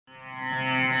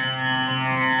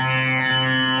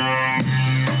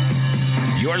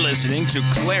listening to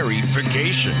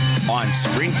CLARYfication on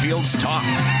Springfield's Talk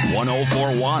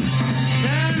 1041.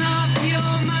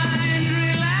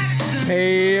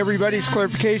 Hey everybody, it's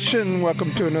CLARYfication.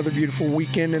 Welcome to another beautiful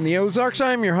weekend in the Ozarks.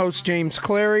 I'm your host, James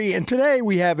Clary, and today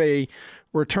we have a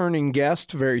returning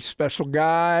guest, a very special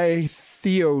guy,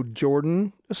 Theo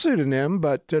Jordan, a pseudonym,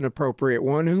 but an appropriate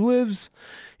one,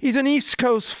 he's an East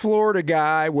Coast Florida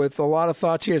guy with a lot of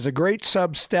thoughts. He has a great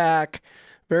Substack,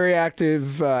 very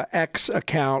active X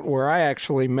account where I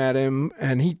actually met him,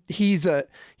 and he's a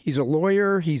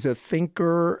lawyer, he's a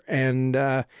thinker,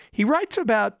 and he writes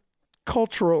about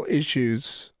cultural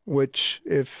issues, which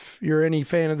if you're any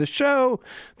fan of the show,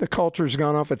 the culture's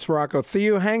gone off its Rocco.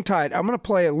 Theo, hang tight. I'm going to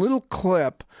play a little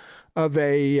clip of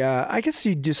I guess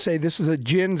you'd just say this is a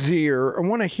Gen Zer. I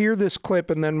want to hear this clip,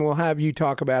 and then we'll have you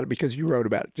talk about it because you wrote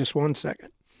about it. Just 1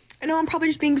 second. I know I'm probably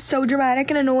just being so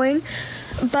dramatic and annoying,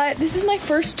 but this is my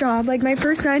first job, like my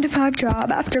first 9-to-5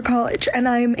 job after college, and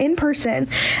I'm in person,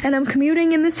 and I'm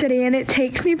commuting in the city, and it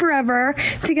takes me forever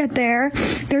to get there.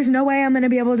 There's no way I'm going to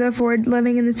be able to afford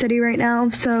living in the city right now,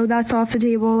 so that's off the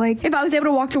table. Like, if I was able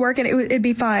to walk to work, it'd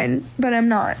be fine, but I'm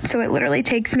not, so it literally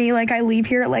takes me, like, I leave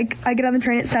here, like, I get on the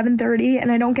train at 7:30,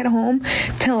 and I don't get home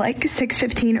till, like,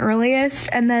 6:15 earliest,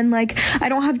 and then, like, I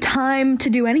don't have time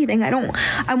to do anything.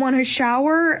 I want to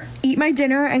shower, eat my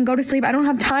dinner, and go to sleep. I don't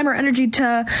have time or energy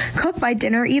to cook my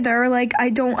dinner either. Like, I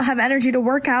don't have energy to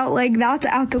work out. Like, that's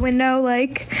out the window.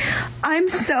 Like, I'm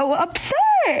so upset.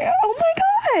 Oh my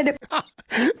God.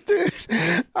 Dude,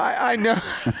 I know.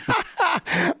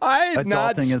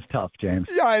 Adulting is tough, James.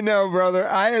 I know, brother.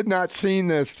 I had not seen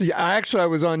this. I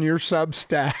was on your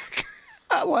Substack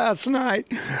last night,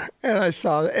 and I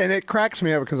saw it, and it cracks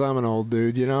me up because I'm an old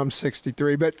dude. You know, I'm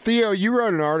 63. But Theo, you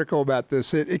wrote an article about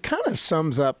this. It kind of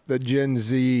sums up the Gen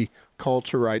Z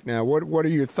culture right now. What are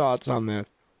your thoughts on this?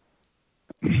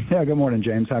 Yeah, good morning,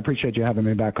 James. I appreciate you having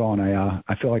me back on.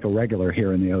 I feel like a regular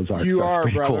here in the Ozarks. You are,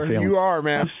 brother. Cool, you are,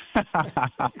 man.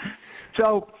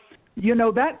 So, you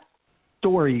know, that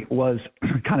story was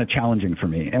kind of challenging for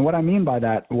me. And what I mean by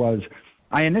that was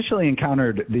I initially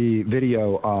encountered the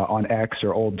video on X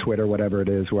or old Twitter, whatever it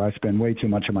is, where I spend way too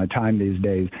much of my time these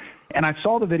days. And I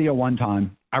saw the video one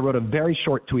time. I wrote a very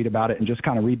short tweet about it and just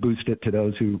kind of reboosted it to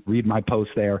those who read my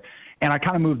post there. And I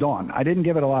kind of moved on. I didn't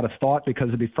give it a lot of thought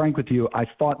because, to be frank with you, I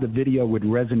thought the video would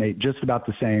resonate just about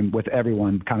the same with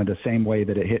everyone, kind of the same way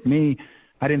that it hit me.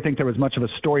 I didn't think there was much of a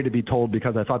story to be told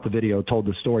because I thought the video told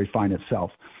the story fine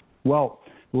itself. Well,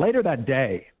 later that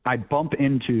day, I bump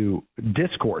into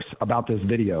discourse about this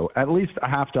video at least a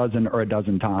half dozen or a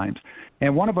dozen times.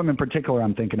 And one of them in particular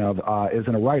I'm thinking of is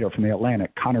a writer from The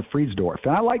Atlantic, Connor Friesdorf.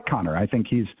 And I like Connor. I think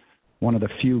he's one of the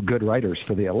few good writers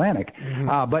for The Atlantic.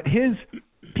 But his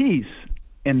piece,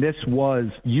 and this was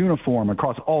uniform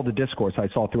across all the discourse I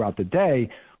saw throughout the day,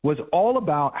 was all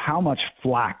about how much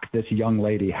flack this young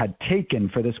lady had taken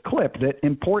for this clip that,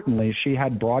 importantly, she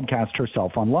had broadcast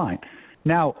herself online.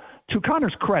 Now, to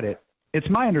Connor's credit, it's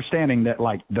my understanding that,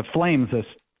 like, the flames this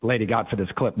lady got for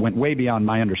this clip went way beyond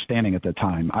my understanding at the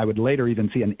time. I would later even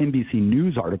see an NBC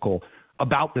News article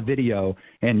about the video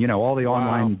and, you know, all the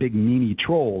online big meanie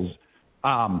trolls.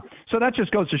 So that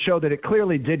just goes to show that it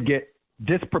clearly did get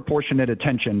disproportionate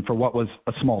attention for what was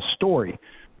a small story.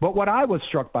 But what I was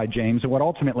struck by, James, and what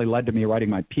ultimately led to me writing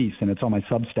my piece, and it's on my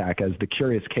Substack as The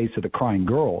Curious Case of the Crying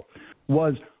Girl,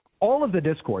 was all of the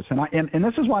discourse. And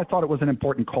this is why I thought it was an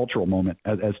important cultural moment,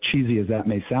 as cheesy as that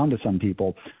may sound to some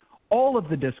people. All of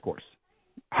the discourse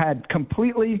had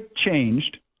completely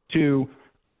changed to,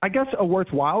 I guess, a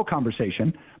worthwhile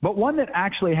conversation, but one that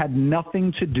actually had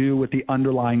nothing to do with the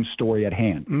underlying story at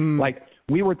hand. Like,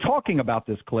 we were talking about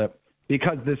this clip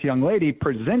because this young lady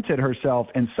presented herself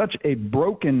in such a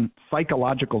broken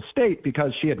psychological state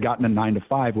because she had gotten a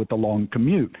 9-to-5 with the long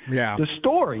commute. Yeah. The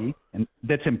story, and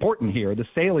that's important here, the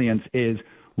salience is,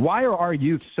 why are our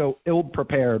youth so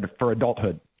ill-prepared for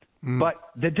adulthood? But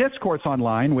the discourse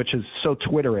online, which is so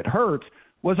Twitter it hurts,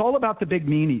 was all about the big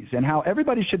meanies and how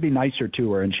everybody should be nicer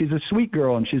to her. And she's a sweet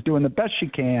girl and she's doing the best she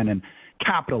can. And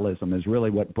capitalism is really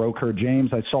what broke her,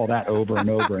 James. I saw that over and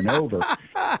over and over.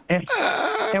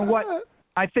 And what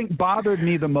I think bothered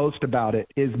me the most about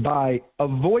it is by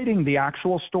avoiding the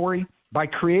actual story, by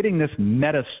creating this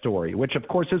meta story, which of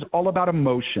course is all about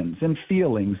emotions and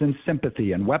feelings and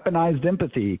sympathy and weaponized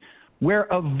empathy, we're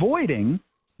avoiding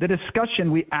the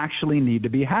discussion we actually need to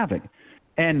be having.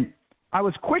 And I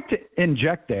was quick to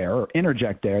interject there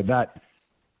that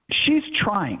she's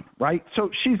trying, right?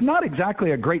 So she's not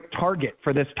exactly a great target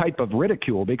for this type of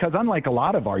ridicule because unlike a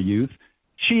lot of our youth,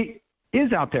 she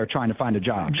is out there trying to find a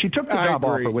job. She took the job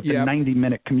offer with the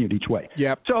 90-minute commute each way.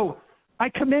 So I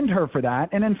commend her for that.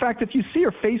 And in fact, if you see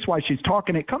her face while she's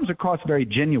talking, it comes across very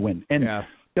genuine. And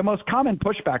the most common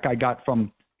pushback I got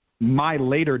from my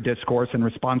later discourse in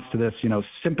response to this,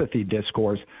 sympathy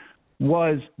discourse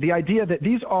was the idea that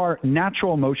these are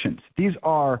natural emotions. These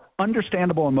are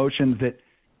understandable emotions that,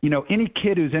 any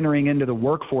kid who's entering into the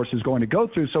workforce is going to go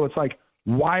through. So it's like,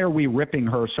 why are we ripping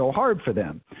her so hard for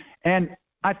them? And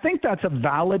I think that's a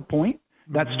valid point.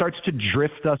 That starts to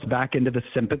drift us back into the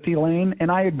sympathy lane. And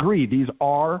I agree, these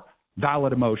are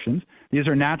valid emotions. These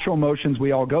are natural emotions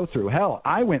we all go through. Hell,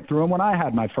 I went through them when I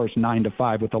had my first 9 to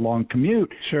 5 with a long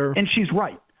commute. Sure. And she's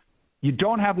right. You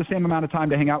don't have the same amount of time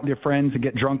to hang out with your friends and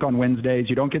get drunk on Wednesdays.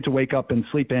 You don't get to wake up and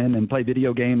sleep in and play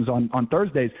video games on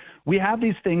Thursdays. We have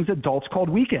these things adults called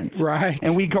weekends. Right.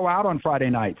 And we go out on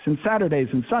Friday nights and Saturdays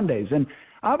and Sundays. And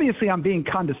obviously I'm being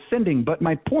condescending, but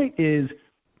my point is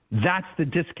that's the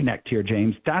disconnect here,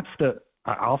 James.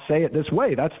 I'll say it this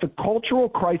way. That's the cultural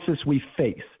crisis we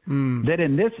face. That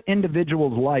in this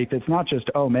individual's life, it's not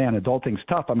just, oh man, adulting's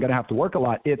tough, I'm going to have to work a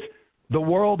lot. It's the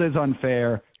world is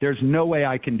unfair. There's no way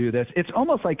I can do this. It's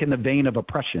almost like in the vein of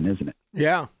oppression, isn't it?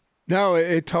 Yeah. No,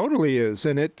 it totally is.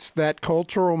 And it's that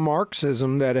cultural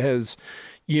Marxism that has,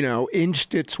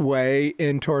 inched its way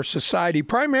into our society,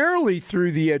 primarily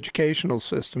through the educational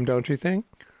system, don't you think?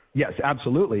 Yes,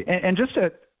 absolutely. And just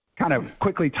to kind of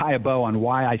quickly tie a bow on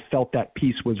why I felt that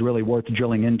piece was really worth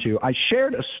drilling into, I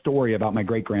shared a story about my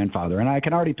great-grandfather, and I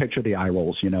can already picture the eye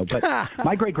rolls, but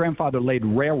my great-grandfather laid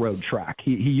railroad track.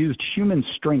 He used human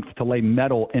strength to lay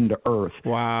metal into earth.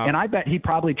 Wow. And I bet he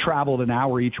probably traveled an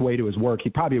hour each way to his work. He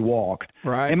probably walked.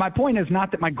 Right. And my point is not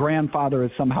that my grandfather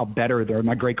is somehow better, or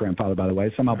my great-grandfather, by the way,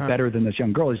 is somehow better than this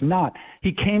young girl. He's not.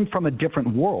 He came from a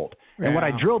different world. Yeah. And what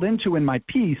I drilled into in my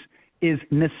piece is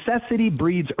necessity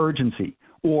breeds urgency.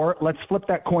 Or let's flip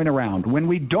that coin around. When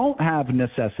we don't have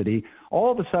necessity,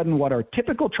 all of a sudden what are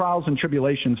typical trials and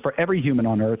tribulations for every human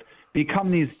on earth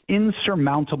become these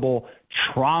insurmountable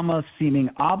trauma-seeming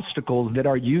obstacles that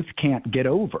our youth can't get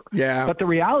over. Yeah. But the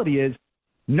reality is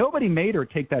nobody made her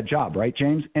take that job, right,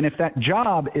 James? And if that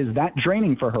job is that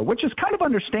draining for her, which is kind of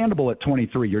understandable at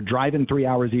 23, you're driving 3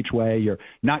 hours each way, you're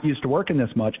not used to working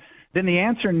this much, then the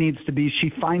answer needs to be she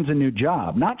finds a new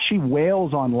job, not she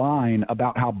wails online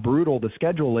about how brutal the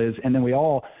schedule is, and then we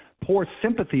all pour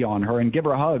sympathy on her and give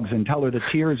her hugs and tell her the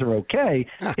tears are okay.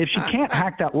 If she can't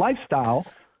hack that lifestyle,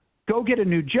 go get a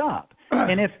new job.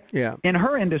 And if in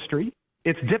her industry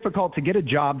it's difficult to get a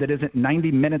job that isn't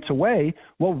 90 minutes away,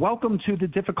 well, welcome to the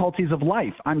difficulties of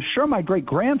life. I'm sure my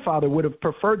great-grandfather would have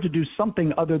preferred to do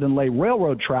something other than lay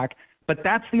railroad track, but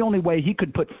that's the only way he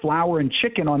could put flour and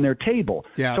chicken on their table.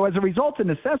 Yeah. So as a result of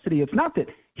necessity, it's not that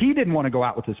he didn't want to go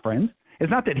out with his friends.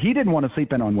 It's not that he didn't want to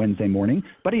sleep in on Wednesday morning,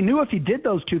 but he knew if he did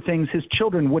those two things, his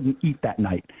children wouldn't eat that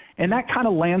night. And that kind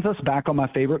of lands us back on my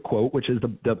favorite quote, which is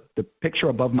the picture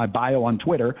above my bio on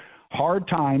Twitter. Hard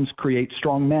times create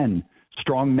strong men.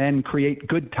 Strong men create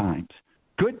good times.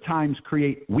 Good times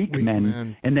create weak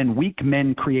men, and then weak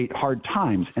men create hard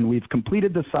times. And we've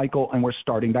completed the cycle, and we're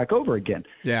starting back over again.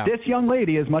 Yeah. This young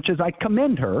lady, as much as I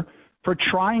commend her for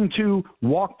trying to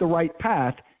walk the right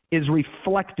path, is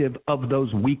reflective of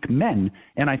those weak men.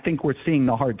 And I think we're seeing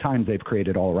the hard times they've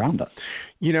created all around us.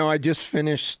 I just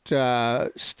finished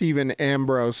Stephen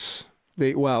Ambrose.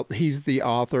 He's the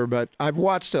author, but I've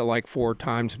watched it like 4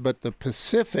 times. But The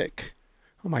Pacific,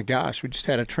 oh my gosh, we just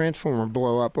had a transformer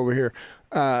blow up over here.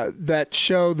 That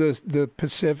show, the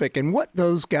Pacific, and what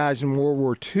those guys in World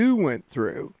War II went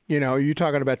through. You're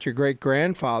talking about your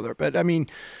great-grandfather, but I mean,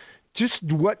 just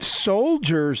what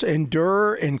soldiers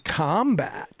endure in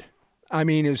combat. I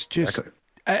mean, it's just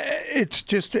it's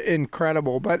just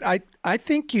incredible. But I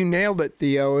think you nailed it,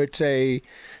 Theo. It's a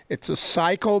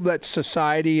cycle that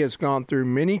society has gone through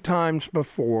many times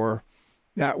before,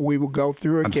 that we will go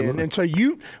through again. Absolutely. And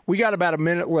so we got about a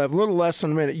minute left, a little less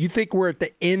than a minute. You think we're at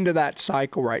the end of that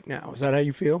cycle right now? Is that how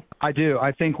you feel? I do.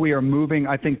 I think we are moving.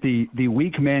 I think the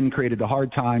weak men created the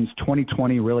hard times,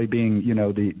 2020 really being,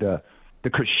 the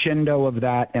crescendo of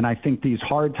that. And I think these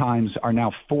hard times are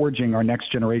now forging our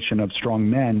next generation of strong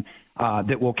men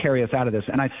that will carry us out of this.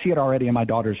 And I see it already in my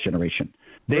daughter's generation.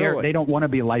 They don't want to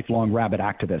be lifelong rabid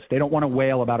activists. They don't want to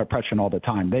wail about oppression all the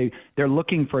time. They're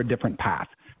looking for a different path.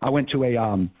 I went to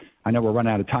I know we're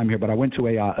running out of time here, but I went to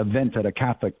a event at a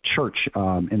Catholic church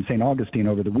in St. Augustine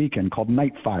over the weekend called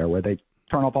Night Fire, where they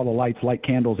turn off all the lights, light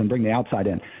candles, and bring the outside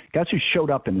in. Guess who showed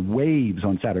up in waves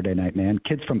on Saturday night, man?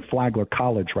 Kids from Flagler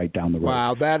College right down the road.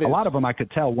 Wow, a lot of them, I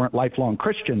could tell, weren't lifelong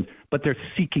Christians, but they're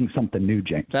seeking something new,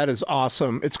 James. That is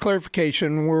awesome. It's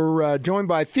Clarification. We're joined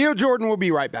by Theo Jordan. We'll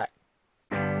be right back.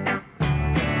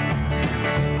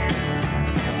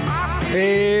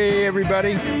 Hey,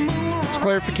 everybody. It's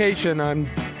Clarification. I'm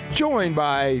joined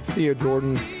by Theo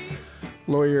Jordan,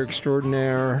 lawyer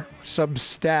extraordinaire,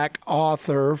 Substack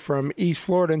author from East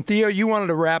Florida. And Theo, you wanted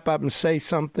to wrap up and say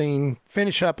something,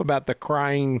 finish up about the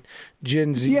crying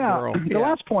Gen Z girl. The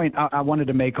last point I wanted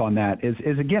to make on that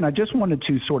is again, I just wanted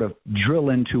to sort of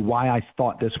drill into why I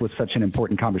thought this was such an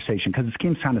important conversation, because it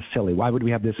seems kind of silly. Why would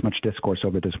we have this much discourse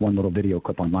over this one little video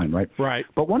clip online, right? Right.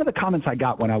 But one of the comments I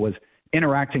got when I was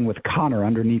interacting with Connor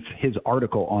underneath his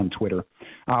article on Twitter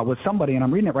was somebody, and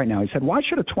I'm reading it right now. He said, why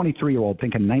should a 23-year-old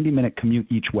think a 90-minute commute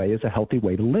each way is a healthy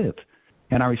way to live?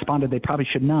 And I responded, they probably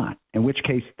should not, in which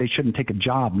case they shouldn't take a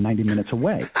job 90 minutes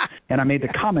away. And I made the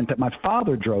comment that my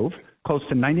father drove close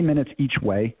to 90 minutes each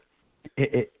way.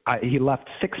 He left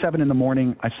 6, 7 in the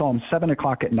morning. I saw him 7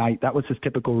 o'clock at night. That was his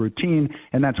typical routine,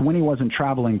 and that's when he wasn't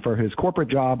traveling for his corporate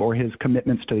job or his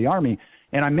commitments to the Army.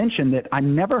 And I mentioned that I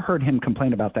never heard him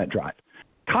complain about that drive.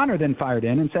 Connor then fired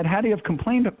in and said, had he have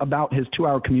complained about his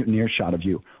 2-hour commute in earshot of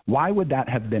you, why would that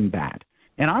have been bad?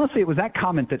 And honestly, it was that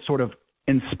comment that sort of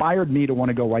inspired me to want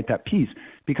to go write that piece,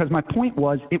 because my point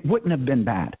was it wouldn't have been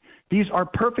bad. These are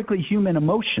perfectly human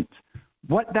emotions.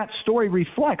 What that story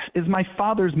reflects is my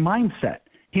father's mindset.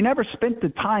 He never spent the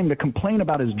time to complain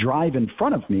about his drive in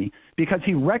front of me, because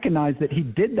he recognized that he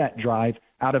did that drive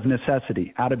out of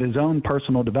necessity, out of his own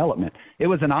personal development. It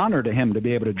was an honor to him to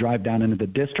be able to drive down into the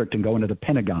district and go into the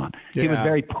Pentagon. Yeah. He was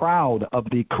very proud of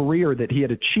the career that he had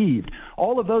achieved.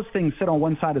 All of those things sit on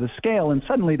one side of the scale, and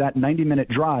suddenly that 90-minute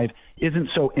drive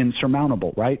isn't so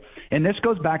insurmountable, right? And this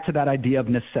goes back to that idea of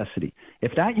necessity.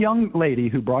 If that young lady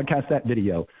who broadcast that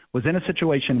video was in a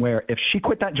situation where if she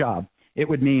quit that job, it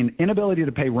would mean inability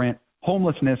to pay rent,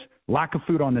 homelessness, lack of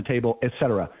food on the table,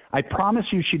 etc. I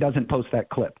promise you she doesn't post that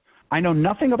clip. I know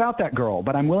nothing about that girl,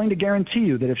 but I'm willing to guarantee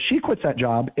you that if she quits that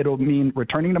job, it'll mean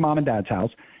returning to mom and dad's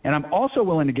house. And I'm also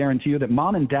willing to guarantee you that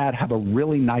mom and dad have a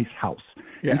really nice house.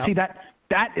 Yeah. And see,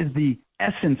 that is the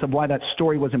essence of why that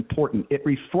story was important. It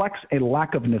reflects a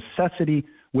lack of necessity,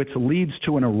 which leads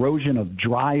to an erosion of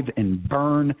drive and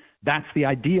burn. That's the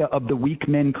idea of the weak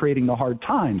men creating the hard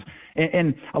times.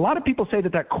 And a lot of people say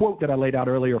that quote that I laid out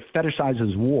earlier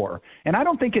fetishizes war. And I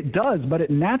don't think it does, but it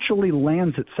naturally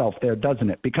lands itself there, doesn't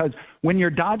it? Because when you're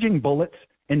dodging bullets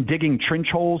and digging trench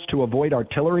holes to avoid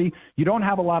artillery, you don't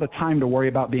have a lot of time to worry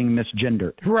about being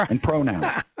misgendered and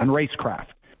pronouns and racecraft.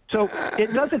 So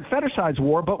it doesn't fetishize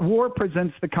war, but war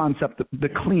presents the concept the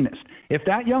cleanest. If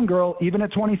that young girl, even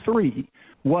at 23,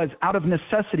 was out of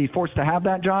necessity forced to have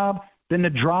that job, then the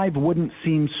drive wouldn't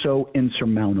seem so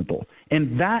insurmountable.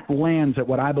 And that lands at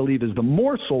what I believe is the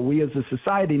morsel we as a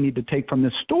society need to take from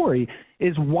this story,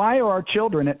 is why are our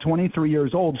children at 23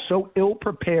 years old so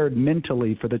ill-prepared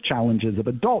mentally for the challenges of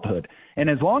adulthood? And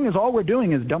as long as all we're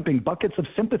doing is dumping buckets of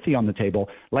sympathy on the table,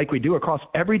 like we do across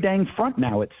every dang front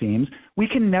now, it seems, we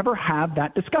can never have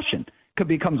that discussion. It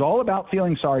becomes all about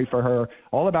feeling sorry for her,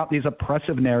 all about these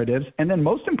oppressive narratives, and then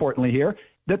most importantly here,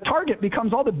 the target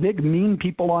becomes all the big mean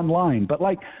people online. But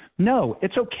no,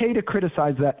 it's okay to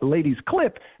criticize that lady's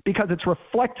clip because it's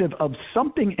reflective of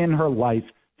something in her life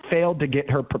failed to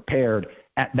get her prepared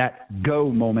at that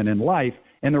go moment in life.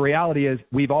 And the reality is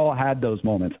we've all had those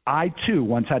moments. I too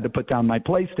once had to put down my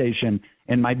PlayStation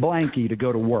and my blankie to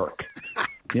go to work.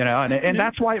 And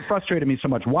that's why it frustrated me so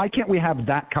much. Why can't we have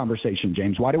that conversation,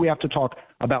 James? Why do we have to talk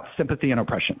about sympathy and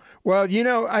oppression? Well,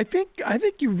 I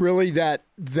think you really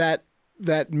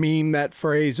that meme, that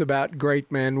phrase about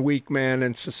great men, weak men,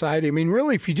 and society. I mean,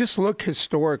 really, if you just look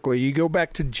historically, you go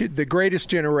back to the greatest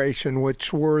generation,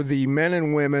 which were the men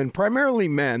and women, primarily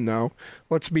men, though,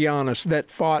 let's be honest, that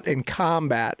fought in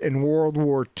combat in World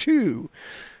War II.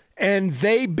 And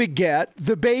they beget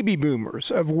the baby boomers,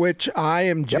 of which I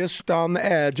am just on the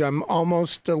edge. I'm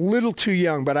almost a little too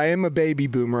young, but I am a baby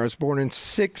boomer. I was born in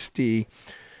 1960.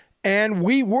 And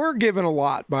we were given a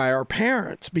lot by our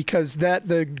parents, because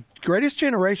the greatest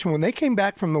generation, when they came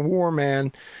back from the war,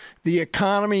 man, the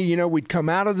economy, we'd come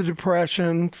out of the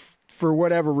Depression for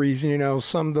whatever reason.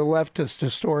 Some of the leftist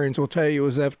historians will tell you it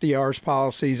was FDR's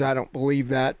policies. I don't believe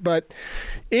that. But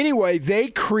anyway, they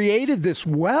created this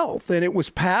wealth, and it was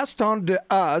passed on to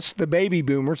us, the baby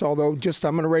boomers, although I'm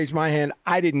going to raise my hand,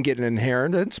 I didn't get an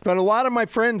inheritance, but a lot of my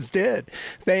friends did.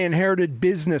 They inherited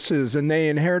businesses and they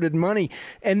inherited money.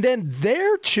 And then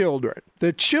their children,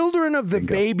 the children of the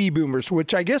baby boomers,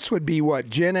 which I guess would be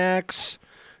Gen X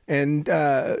and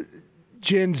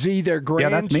Gen Z, their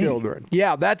grandchildren.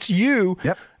 Yeah, that's you.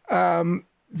 Yep.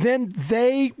 Then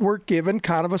they were given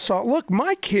kind of a soft look.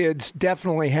 My kids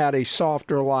definitely had a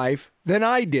softer life than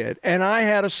I did, and I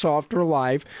had a softer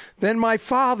life than my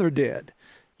father did.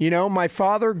 You know, my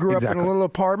father grew up in a little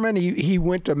apartment. He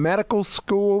went to medical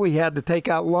school. He had to take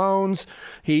out loans.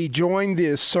 He joined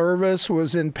the service,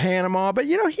 was in Panama. But,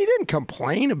 you know, he didn't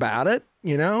complain about it,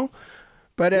 you know.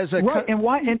 But as a... Right, and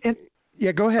why... And,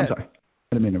 yeah, go ahead. I'm sorry.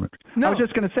 I didn't mean to... No. I was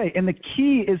just going to say, and the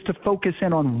key is to focus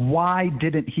in on why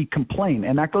didn't he complain?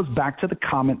 And that goes back to the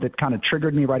comment that kind of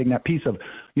triggered me writing that piece of,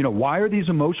 you know, why are these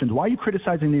emotions? Why are you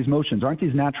criticizing these emotions? Aren't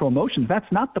these natural emotions? That's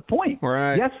not the point.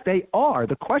 Right. Yes, they are.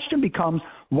 The question becomes,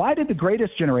 why did the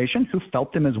greatest generation, who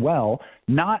felt them as well,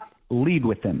 not lead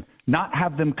with them, not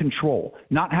have them control,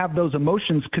 not have those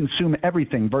emotions consume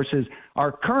everything, versus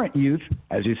our current youth,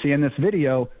 as you see in this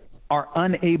video, are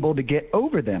unable to get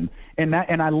over them. And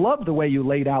I love the way you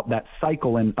laid out that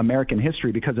cycle in American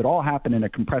history, because it all happened in a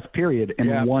compressed period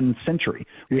in 1 century.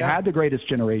 We had the greatest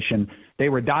generation. They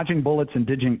were dodging bullets and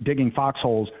digging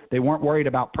foxholes. They weren't worried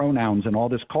about pronouns and all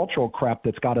this cultural crap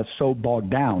that's got us so bogged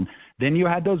down. Then you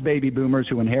had those baby boomers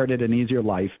who inherited an easier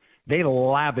life. They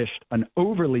lavished an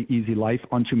overly easy life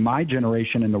onto my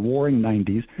generation in the roaring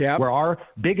 90s, where our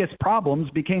biggest problems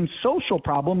became social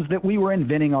problems that we were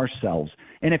inventing ourselves.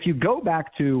 And if you go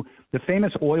back to the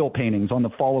famous oil paintings on the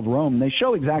fall of Rome, they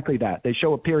show exactly that. They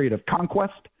show a period of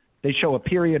conquest. They show a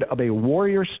period of a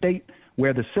warrior state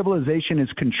where the civilization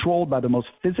is controlled by the most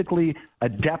physically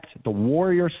adept, the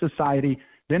warrior society.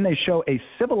 Then they show a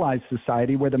civilized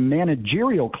society where the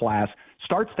managerial class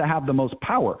starts to have the most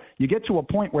power. You get to a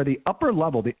point where the upper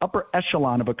level, the upper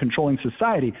echelon of a controlling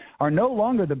society are no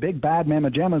longer the big bad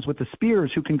mamma jammas with the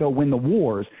spears who can go win the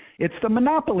wars. It's the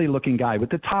monopoly-looking guy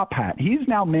with the top hat. He's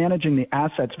now managing the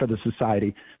assets for the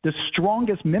society. The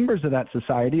strongest members of that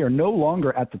society are no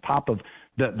longer at the top of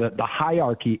the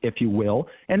hierarchy, if you will.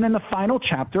 And then the final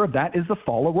chapter of that is the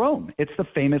fall of Rome. It's the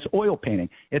famous oil painting.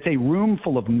 It's a room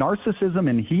full of narcissism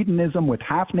and hedonism with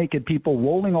half-naked people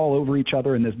rolling all over each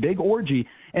other in this big orgy,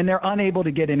 and they're unable to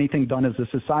get anything done as a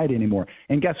society anymore.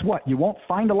 And guess what? You won't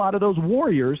find a lot of those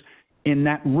warriors in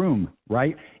that room,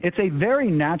 right? It's a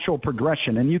very natural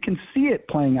progression, and you can see it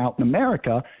playing out in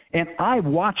America, and I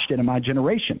watched it in my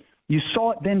generation. You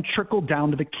saw it then trickle down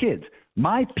to the kids.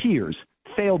 My peers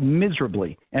failed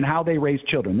miserably in how they raise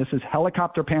children. This is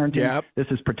helicopter parenting. This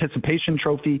is participation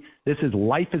trophy. This is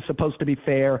life is supposed to be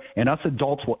fair, and us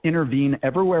adults will intervene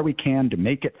everywhere we can to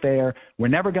make it fair. We're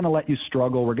never going to let you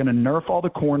struggle. We're going to nerf all the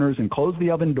corners and close the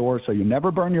oven door so you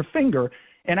never burn your finger.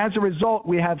 And as a result,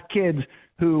 we have kids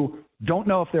who don't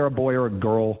know if they're a boy or a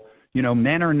girl. You know,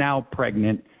 men are now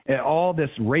pregnant. All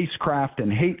this racecraft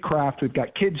and hatecraft. We've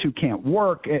got kids who can't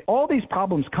work. All these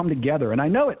problems come together. And I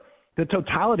know the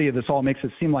totality of this all makes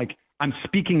it seem like I'm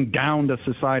speaking down to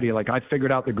society, like I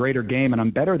figured out the greater game and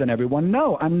I'm better than everyone.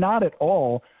 No, I'm not at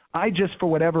all. I just, for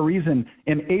whatever reason,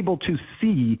 am able to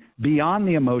see beyond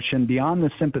the emotion, beyond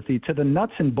the sympathy, to the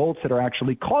nuts and bolts that are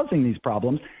actually causing these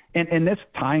problems. And this,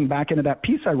 tying back into that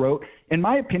piece I wrote, in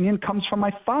my opinion, comes from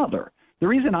my father. The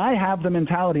reason I have the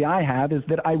mentality I have is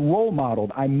that I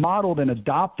modeled and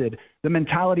adopted the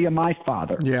mentality of my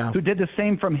father, who did the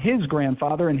same from his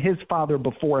grandfather and his father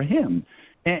before him.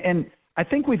 And I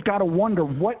think we've got to wonder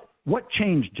what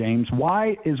changed, James?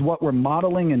 Why is what we're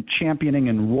modeling and championing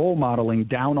and role modeling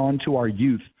down onto our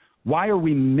youth? Why are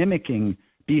we mimicking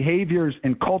behaviors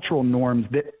and cultural norms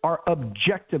that are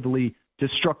objectively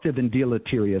destructive and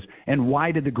deleterious? And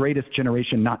why did the greatest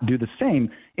generation not do the same?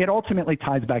 It ultimately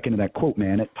ties back into that quote,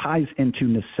 man. It ties into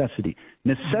necessity.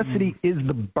 Necessity is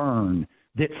the burn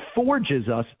that forges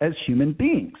us as human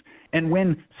beings. And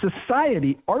when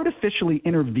society artificially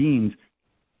intervenes,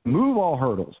 move all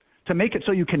hurdles to make it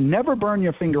so you can never burn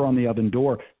your finger on the oven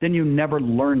door, then you never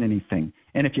learn anything.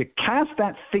 And if you cast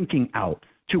that thinking out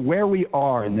to where we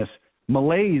are in this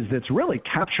malaise that's really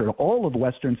captured all of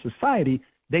Western society,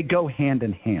 they go hand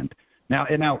in hand. Now,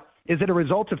 is it a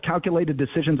result of calculated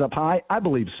decisions up high? I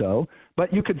believe so.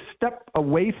 But you could step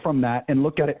away from that and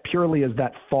look at it purely as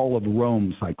that fall of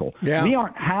Rome cycle. Yeah. We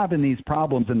aren't having these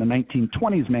problems in the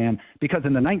 1920s, man, because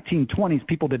in the 1920s,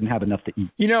 people didn't have enough to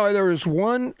eat. You know, there was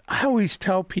one, I always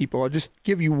tell people, I'll just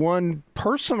give you one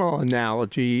personal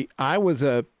analogy. I was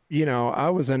an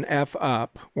F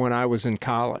up when I was in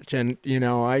college. And, you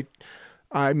know,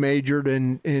 I majored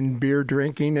in beer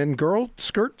drinking and girl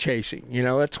skirt chasing. You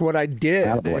know, that's what I did.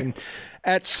 Attaboy. And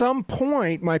at some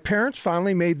point, my parents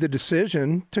finally made the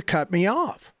decision to cut me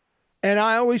off. And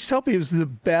I always tell people it was the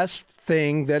best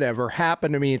thing that ever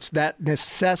happened to me. It's that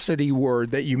necessity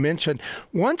word that you mentioned.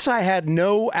 Once I had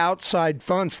no outside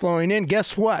funds flowing in,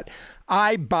 guess what?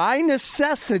 I, by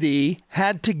necessity,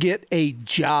 had to get a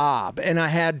job and I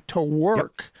had to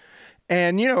work. Yep.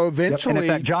 And, you know, eventually... And if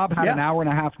that job had an hour and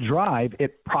a half drive,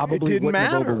 it probably wouldn't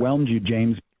have overwhelmed you,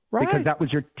 James, because that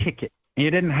was your ticket. And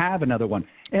you didn't have another one.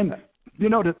 And,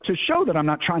 to show that I'm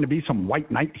not trying to be some white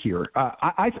knight here,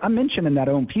 I mentioned in that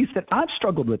own piece that I've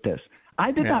struggled with this.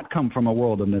 I did not come from a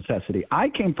world of necessity. I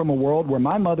came from a world where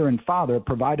my mother and father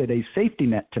provided a safety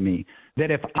net to me that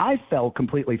if I fell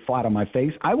completely flat on my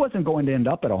face, I wasn't going to end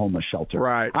up at a homeless shelter.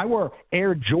 Right. I wore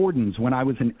Air Jordans when I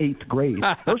was in 8th grade.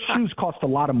 Those shoes cost a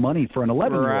lot of money for an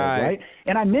 11-year-old, right?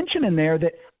 And I mentioned in there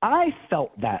that I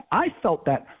felt that. I felt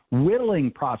that whittling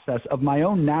process of my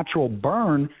own natural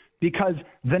burn because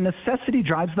the necessity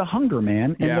drives the hunger,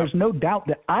 man. And there's no doubt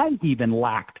that I even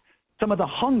lacked some of the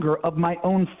hunger of my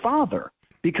own father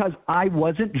because I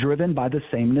wasn't driven by the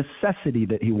same necessity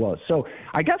that he was. So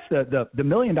I guess the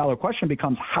million-dollar question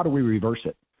becomes, how do we reverse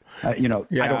it? I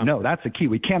don't know. That's the key.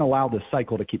 We can't allow this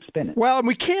cycle to keep spinning. Well, and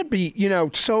we can't be,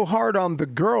 so hard on the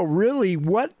girl. Really,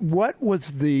 what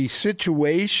was the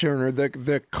situation or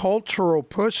the cultural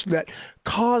push that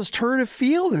caused her to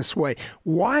feel this way?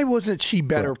 Why wasn't she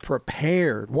better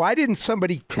prepared? Why didn't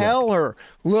somebody tell her,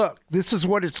 look, this is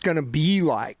what it's going to be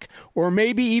like? Or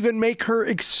maybe even make her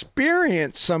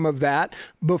experience some of that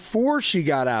before she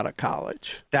got out of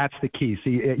college? That's the key.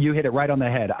 See, you hit it right on the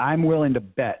head. I'm willing to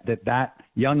bet that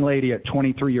young lady at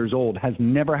 23 years old has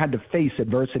never had to face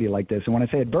adversity like this. And when I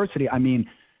say adversity, I mean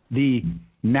the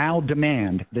now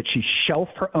demand that she shelf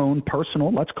her own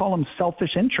personal, let's call them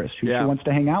selfish interests, who she wants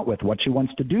to hang out with, what she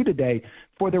wants to do today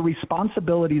for the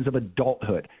responsibilities of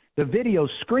adulthood. The videos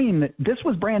scream that this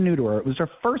was brand new to her. It was her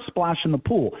first splash in the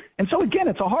pool. And so, again,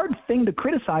 it's a hard thing to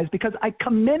criticize because I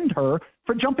commend her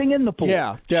for jumping in the pool.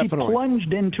 Yeah, definitely. She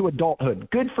plunged into adulthood.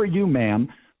 Good for you,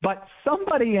 ma'am. But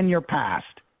somebody in your past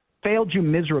failed you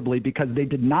miserably because they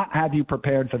did not have you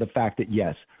prepared for the fact that,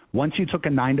 yes, once you took a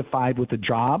 9-to-5 with a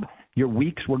job, your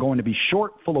weeks were going to be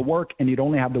short, full of work, and you'd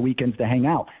only have the weekends to hang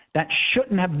out. That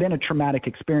shouldn't have been a traumatic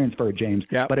experience for her, James,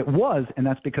 but it was, and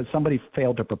that's because somebody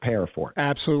failed to prepare for it.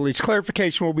 Absolutely. It's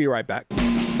Clarification. We'll be right back.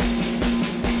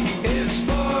 It's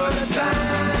Florida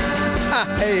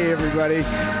time. Hey, everybody.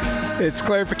 It's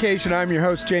Clarification. I'm your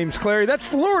host, James Clary. That's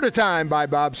Florida Time by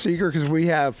Bob Seger because we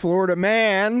have Florida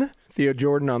man Theo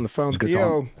Jordan on the phone.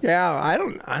 Theo, I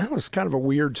don't know, it's kind of a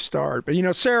weird start,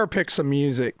 but Sarah picked some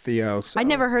music, Theo. So. I'd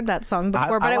never heard that song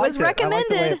before, but it was recommended. I like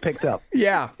the way it picked up.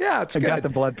 Yeah, it's good. Got the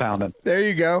blood pounding. There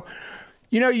you go.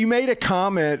 You made a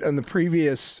comment on the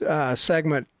previous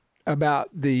segment about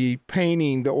the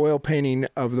oil painting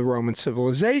of the Roman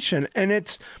civilization, and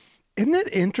isn't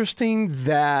it interesting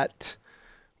that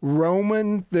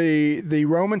the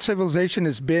Roman civilization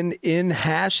has been in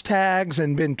hashtags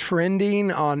and been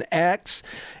trending on X.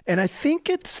 And I think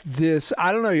it's this,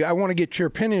 I don't know, I want to get your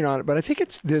opinion on it, but I think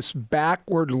it's this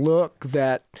backward look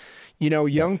that,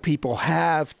 young people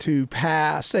have to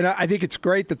past. And I think it's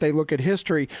great that they look at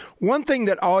history. One thing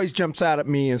that always jumps out at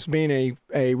me as being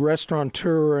a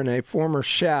restaurateur and a former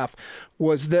chef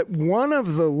was that one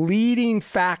of the leading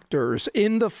factors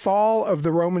in the fall of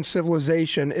the Roman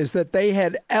civilization is that they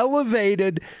had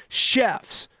elevated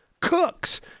chefs,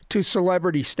 cooks, to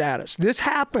celebrity status. This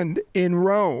happened in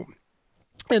Rome.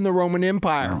 In the Roman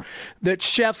Empire, that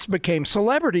chefs became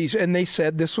celebrities, and they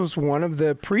said this was one of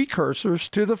the precursors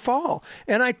to the fall.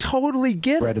 And I totally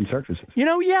get bread it. And circuses.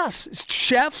 Yes,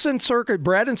 chefs and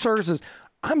bread and circuses.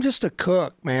 I'm just a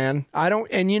cook, man.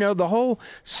 The whole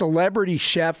celebrity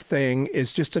chef thing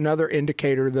is just another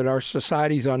indicator that our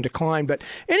society's on decline. But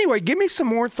anyway, give me some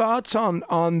more thoughts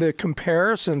on the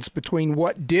comparisons between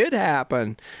what did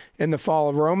happen in the fall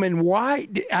of Rome and why.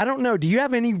 I don't know. Do you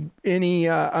have any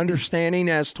understanding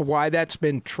as to why that's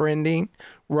been trending?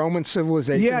 Roman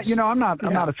civilization. Yeah, I'm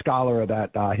not a scholar of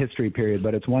that history period,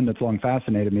 but it's one that's long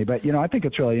fascinated me. But I think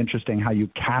it's really interesting how you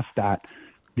cast that.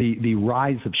 The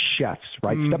rise of chefs,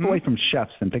 right? Mm-hmm. Step away from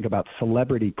chefs and think about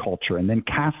celebrity culture and then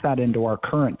cast that into our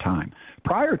current time.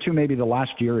 Prior to maybe the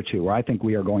last year or two, where I think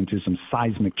we are going through some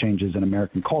seismic changes in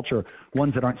American culture,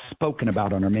 ones that aren't spoken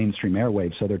about on our mainstream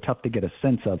airwaves, so they're tough to get a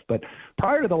sense of. But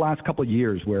prior to the last couple of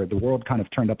years where the world kind of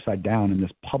turned upside down and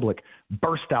this public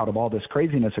burst out of all this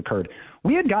craziness occurred,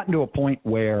 we had gotten to a point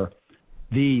where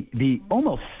the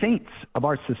almost saints of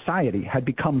our society had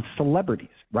become celebrities,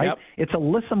 right? Yep. It's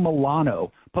Alyssa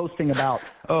Milano posting about,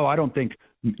 I don't think,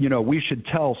 we should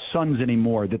tell sons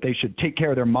anymore that they should take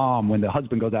care of their mom when the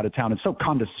husband goes out of town. It's so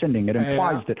condescending. It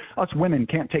implies that us women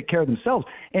can't take care of themselves.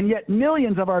 And yet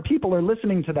millions of our people are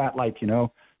listening to that like,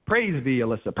 praise be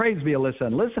Alyssa,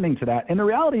 and listening to that. And the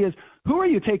reality is, who are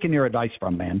you taking your advice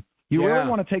from, man? You really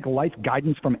want to take life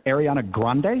guidance from Ariana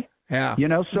Grande? Yeah.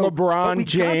 So LeBron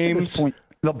James.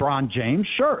 LeBron James,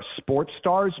 sure. Sports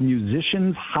stars,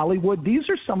 musicians, Hollywood. These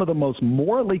are some of the most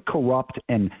morally corrupt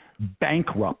and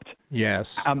bankrupt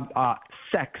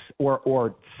sects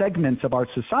or segments of our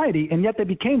society, and yet they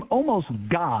became almost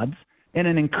gods in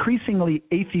an increasingly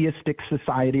atheistic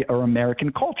society or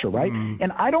American culture, right?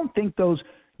 And I don't think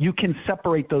you can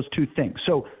separate those two things.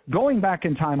 So going back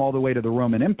in time all the way to the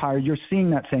Roman Empire, you're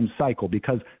seeing that same cycle,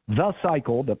 because the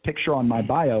cycle, the picture on my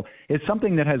bio, is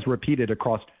something that has repeated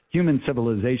across human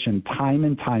civilization time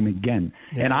and time again.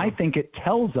 Yeah. And I think it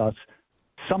tells us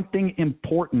something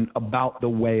important about the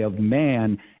way of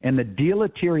man and the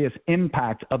deleterious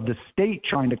impact of the state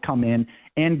trying to come in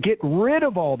and get rid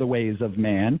of all the ways of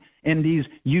man in these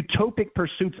utopic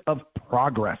pursuits of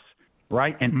progress,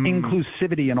 right? And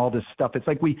inclusivity and all this stuff. It's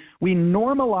like we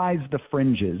normalize the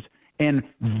fringes and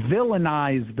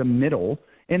villainize the middle,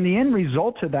 and the end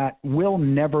result of that will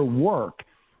never work.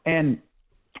 And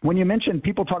when you mentioned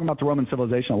people talking about the Roman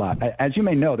civilization a lot, as you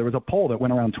may know, there was a poll that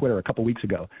went around Twitter a couple weeks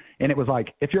ago, and it was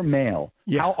like, if you're male,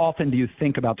 how often do you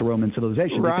think about the Roman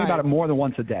civilization? You think about it more than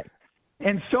once a day.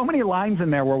 And so many lines in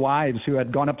there were wives who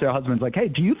had gone up to their husbands like, hey,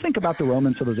 do you think about the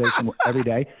Roman civilization every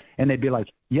day? And they'd be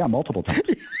like, yeah, multiple times.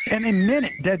 And they meant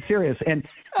it, dead serious. And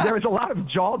there was a lot of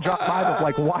jaw drop vibes of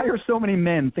like, why are so many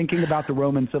men thinking about the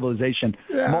Roman civilization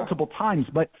multiple times?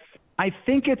 But I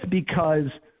think it's because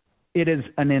it is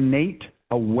an innate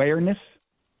awareness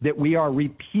that we are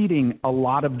repeating a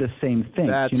lot of the same things.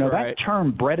 That's that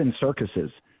term bread and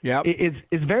circuses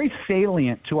is very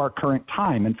salient to our current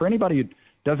time. And for anybody who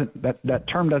that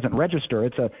term doesn't register,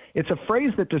 it's a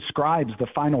phrase that describes the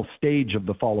final stage of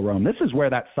the fall of Rome. This is where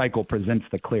that cycle presents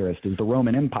the clearest, is the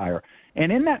Roman Empire.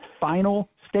 And in that final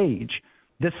stage,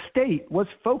 the state was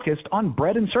focused on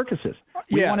bread and circuses.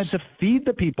 We wanted to feed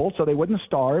the people so they wouldn't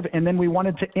starve, and then we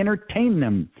wanted to entertain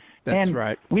them. That's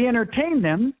right. We entertained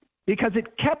them because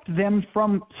it kept them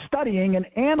from studying and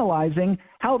analyzing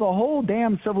how the whole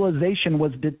damn civilization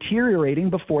was deteriorating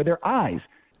before their eyes.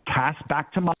 Cast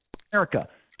back to America,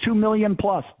 2 million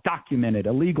plus documented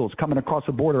illegals coming across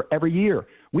the border every year.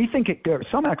 We think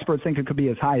some experts think it could be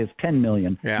as high as 10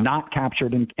 million not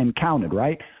captured and counted,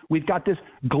 right? We've got this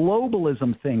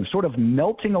globalism thing sort of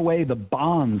melting away the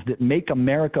bonds that make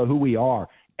America who we are,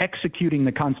 executing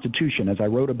the Constitution, as I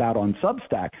wrote about on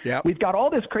Substack. Yep. We've got all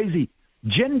this crazy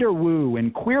gender woo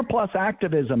and queer plus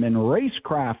activism and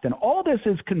racecraft, and all this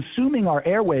is consuming our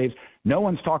airwaves. No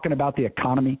one's talking about the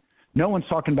economy. No one's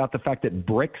talking about the fact that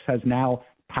BRICS has now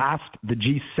passed the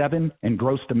G7 in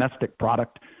gross domestic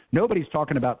product. Nobody's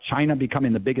talking about China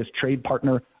becoming the biggest trade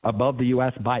partner above the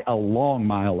U.S. by a long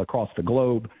mile across the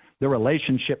globe, the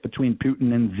relationship between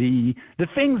Putin and Xi, the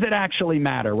things that actually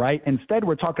matter, right? Instead,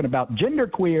 we're talking about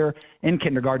genderqueer in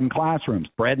kindergarten classrooms,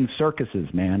 bread and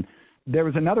circuses, man. There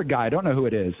was another guy, I don't know who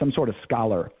it is, some sort of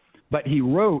scholar, but he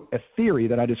wrote a theory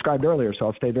that I described earlier, so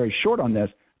I'll stay very short on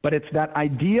this, but it's that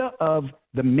idea of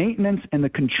the maintenance and the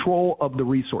control of the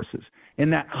resources. In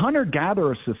that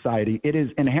hunter-gatherer society, it is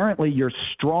inherently your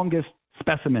strongest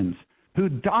specimens who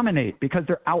dominate because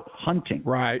they're out hunting.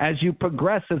 Right. As you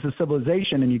progress as a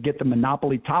civilization and you get the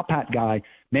monopoly top hat guy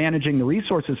managing the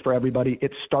resources for everybody,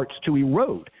 it starts to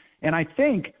erode. And I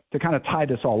think, to kind of tie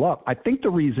this all up, I think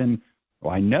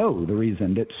I know the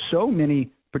reason that so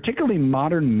many, particularly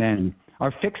modern men,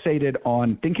 are fixated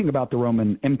on thinking about the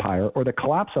Roman Empire, or the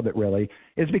collapse of it really,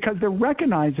 is because they're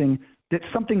recognizing that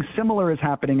something similar is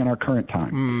happening in our current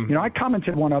time. I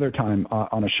commented one other time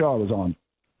on a show I was on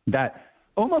that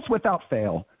almost without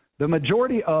fail, the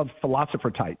majority of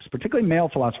philosopher types, particularly male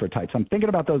philosopher types, I'm thinking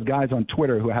about those guys on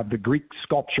Twitter who have the Greek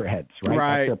sculpture heads, right?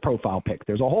 That's their profile pic.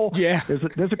 There's a whole, there's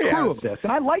a crew of this.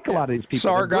 And I like a lot of these people.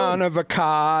 Sargon of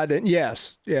Akkad, and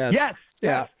yes.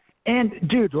 And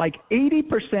dude, like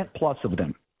 80% plus of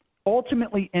them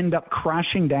ultimately end up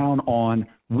crashing down on,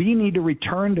 we need to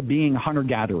return to being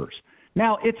hunter-gatherers.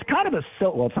 Now, it's kind of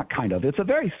it's a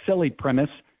very silly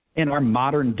premise in our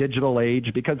modern digital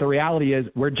age, because the reality is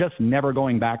we're just never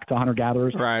going back to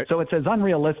hunter-gatherers. Right. So it's as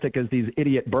unrealistic as these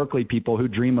idiot Berkeley people who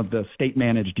dream of the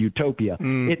state-managed utopia.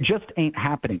 It just ain't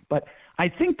happening. But I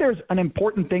think there's an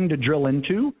important thing to drill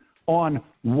into on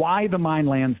why the mind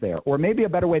lands there. Or maybe a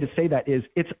better way to say that is,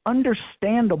 it's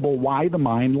understandable why the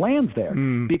mind lands there.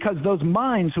 Because those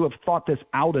minds who have thought this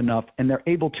out enough and they're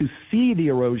able to see the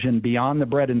erosion beyond the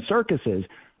bread and circuses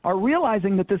are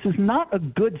realizing that this is not a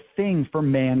good thing for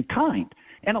mankind.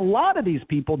 And a lot of these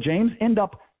people, James, end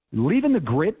up leaving the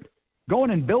grid, going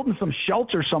and building some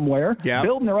shelter somewhere,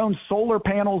 building their own solar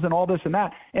panels and all this and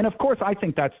that. And of course, I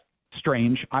think that's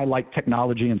strange. I like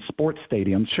technology and sports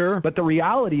stadiums. Sure. But the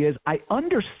reality is I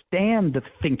understand the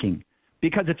thinking,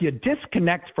 because if you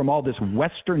disconnect from all this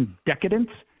Western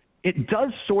decadence it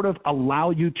does sort of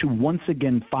allow you to once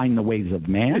again find the ways of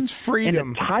man. It's freedom.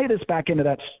 And it tied us back into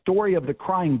that story of the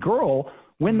crying girl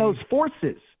when those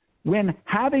forces, when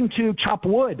having to chop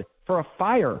wood for a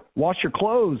fire, wash your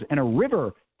clothes, and a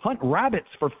river, hunt rabbits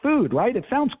for food, right? It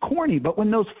sounds corny, but when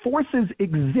those forces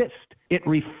exist, it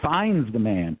refines the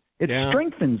man. It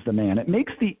strengthens the man. It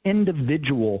makes the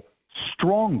individual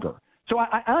stronger. So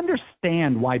I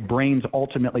understand why brains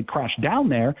ultimately crash down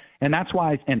there, and that's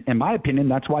why, in my opinion,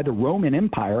 that's why the Roman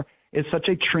Empire is such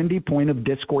a trendy point of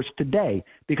discourse today,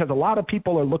 because a lot of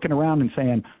people are looking around and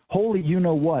saying, holy, you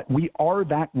know what, we are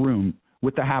that room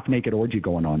with the half-naked orgy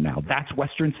going on now. That's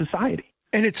Western society.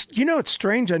 And it's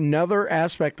strange. Another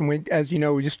aspect, and we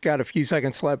just got a few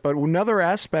seconds left, but another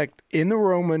aspect in the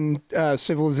Roman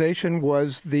civilization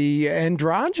was the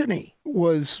androgyny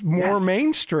was more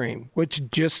mainstream, which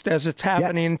just as it's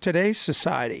happening in today's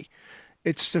society.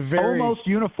 It's almost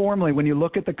uniformly, when you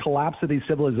look at the collapse of these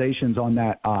civilizations on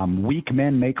that weak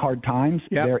men make hard times,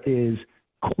 there is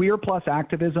queer plus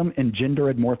activism and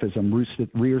gender dimorphism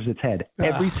rears its head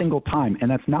every single time, and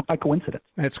that's not by coincidence.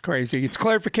 That's crazy. It's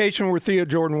Clarification with Theo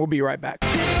Jordan. We'll be right back.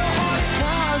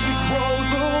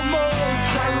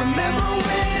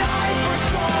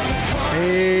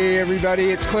 Hey,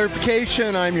 everybody. It's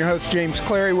Clarification. I'm your host, James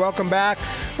Clary. Welcome back.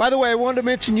 By the way, I wanted to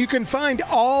mention you can find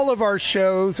all of our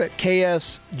shows at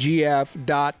ksgf.com.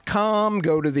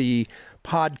 Go to the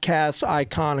podcast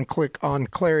icon and click on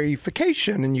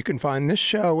Clarification, and you can find this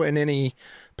show and any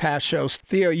past shows.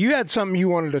 Theo, you had something you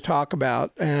wanted to talk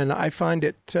about, and I find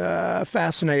it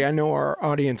fascinating. I know our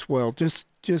audience will.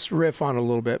 Just riff on it a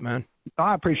little bit, man.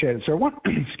 I appreciate it, sir. One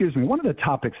of the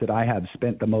topics that I have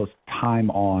spent the most time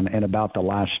on in about the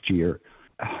last year,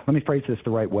 let me phrase this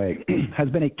the right way, has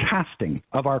been a casting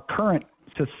of our current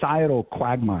societal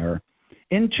quagmire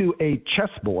into a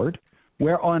chessboard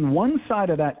where on one side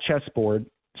of that chessboard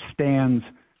stands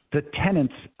the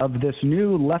tenets of this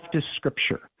new leftist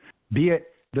scripture, be it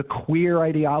the queer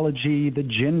ideology, the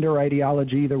gender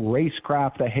ideology, the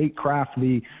racecraft, the hatecraft,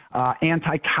 the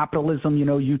anti-capitalism,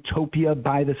 utopia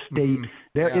by the state.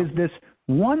 There is this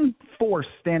one force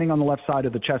standing on the left side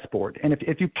of the chessboard. And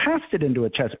if you cast it into a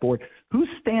chessboard, who's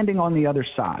standing on the other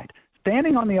side?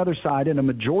 Standing on the other side in a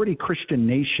majority Christian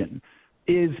nation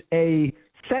is a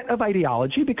set of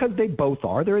ideology, because they both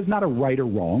are. There is not a right or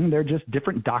wrong. They're just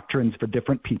different doctrines for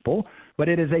different people. But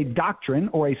it is a doctrine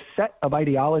or a set of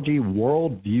ideology,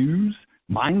 worldviews,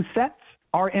 mindsets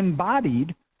are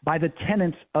embodied by the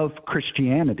tenets of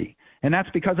Christianity. And that's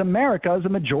because America is a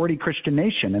majority Christian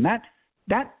nation. And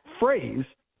that phrase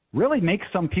really makes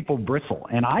some people bristle.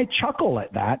 And I chuckle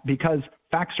at that because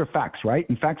facts are facts, right?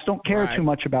 And facts don't care too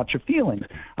much about your feelings.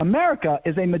 America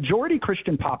is a majority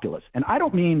Christian populace. And I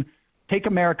don't mean take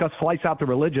America, slice out the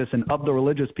religious, and of the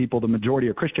religious people, the majority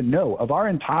are Christian. No, of our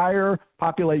entire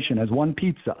population as one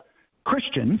pizza,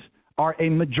 Christians are a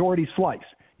majority slice.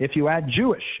 If you add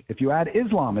Jewish, if you add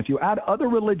Islam, if you add other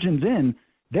religions in,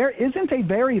 there isn't a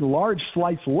very large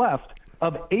slice left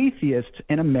of atheists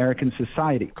in American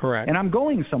society. Correct. And I'm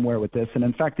going somewhere with this, and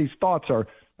in fact, these thoughts are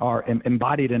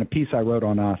embodied in a piece I wrote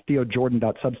on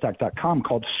theojordan.substack.com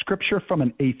called Scripture from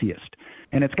an Atheist.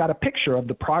 And it's got a picture of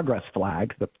the progress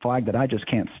flag, the flag that I just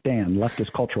can't stand,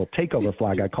 leftist cultural takeover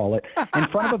flag, I call it, in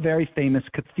front of a very famous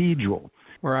cathedral.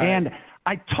 Right. And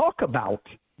I talk about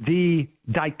the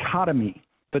dichotomy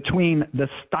between the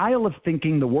style of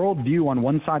thinking, the worldview on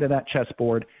one side of that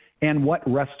chessboard, and what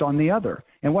rests on the other.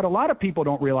 And what a lot of people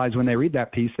don't realize when they read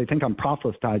that piece, they think I'm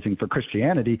proselytizing for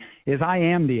Christianity, is I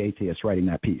am the atheist writing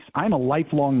that piece. I'm a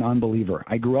lifelong non-believer.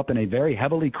 I grew up in a very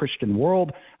heavily Christian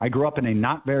world. I grew up in a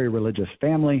not very religious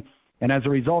family. And as a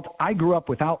result, I grew up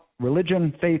without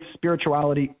religion, faith,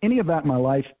 spirituality, any of that in my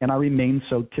life, and I remain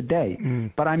so today.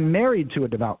 But I'm married to a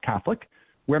devout Catholic.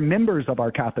 We're members of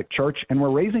our Catholic Church, and we're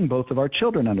raising both of our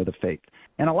children under the faith.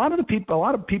 And a lot of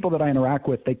people that I interact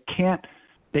with, they can't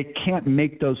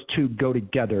make those two go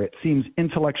together. It seems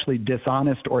intellectually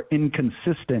dishonest or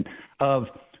inconsistent of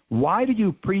why do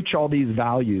you preach all these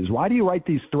values? Why do you write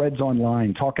these threads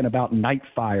online talking about night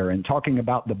fire and talking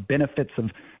about the benefits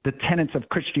of the tenets of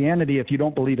Christianity if you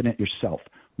don't believe in it yourself?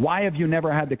 Why have you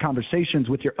never had the conversations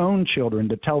with your own children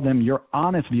to tell them your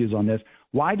honest views on this?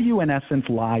 Why do you, in essence,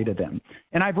 lie to them?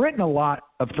 And I've written a lot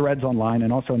of threads online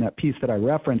and also in that piece that I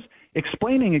referenced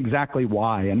explaining exactly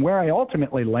why. And where I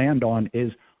ultimately land on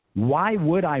is, why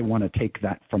would I want to take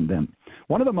that from them?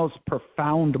 One of the most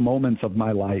profound moments of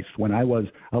my life when I was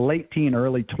a late teen,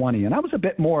 early 20, and I was a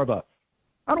bit more of a,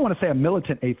 I don't want to say a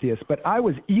militant atheist, but I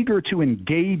was eager to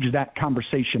engage that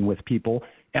conversation with people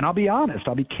And I'll be honest,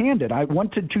 I'll be candid. I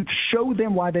wanted to show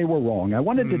them why they were wrong. I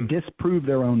wanted to disprove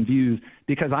their own views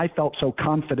because I felt so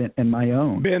confident in my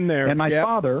own. Been there. And my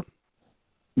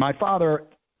father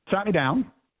sat me down.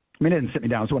 I mean, he didn't sit me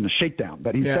down. It wasn't a shakedown.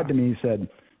 But he said to me, he said,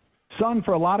 son,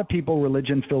 for a lot of people,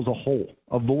 religion fills a hole,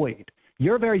 a void.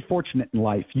 You're very fortunate in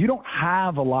life. You don't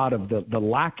have a lot of the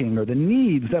lacking or the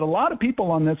needs that a lot of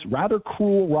people on this rather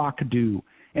cruel rock do.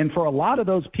 And for a lot of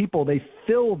those people, they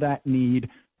fill that need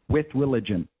with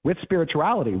religion, with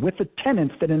spirituality, with the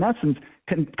tenets that in essence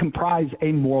can comprise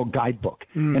a moral guidebook.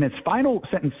 And his final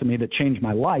sentence to me that changed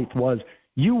my life was,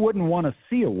 you wouldn't want to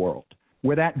see a world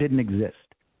where that didn't exist.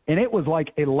 And it was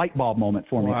like a light bulb moment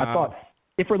for me. Wow. I thought,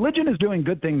 if religion is doing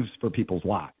good things for people's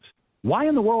lives, why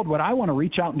in the world would I want to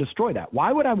reach out and destroy that?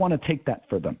 Why would I want to take that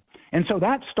for them? And so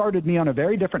that started me on a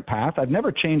very different path. I've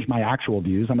never changed my actual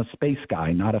views. I'm a space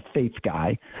guy, not a faith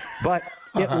guy. But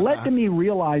it led to me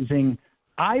realizing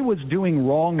I was doing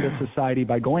wrong to society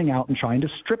by going out and trying to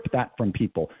strip that from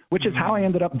people, which is how I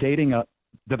ended up dating a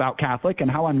devout Catholic and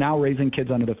how I'm now raising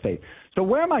kids under the faith. So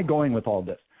where am I going with all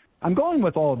this? I'm going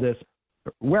with all of this,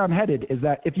 where I'm headed is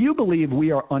that if you believe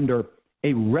we are under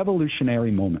a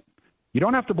revolutionary moment, you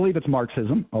don't have to believe it's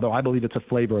Marxism, although I believe it's a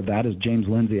flavor of that, as James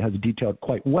Lindsay has detailed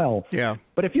quite well. Yeah.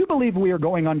 But if you believe we are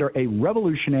going under a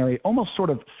revolutionary, almost sort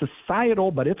of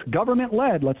societal, but it's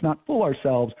government-led, let's not fool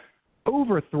ourselves,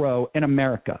 overthrow in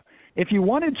America. If you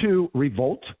wanted to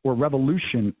revolt or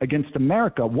revolution against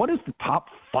America, what is the top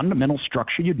fundamental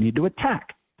structure you'd need to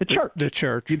attack? The church. The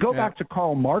church. You go back to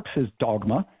Karl Marx's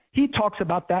dogma. He talks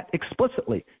about that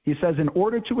explicitly. He says in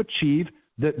order to achieve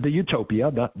the utopia,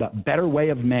 the better way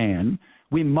of man,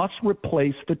 we must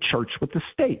replace the church with the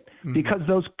state because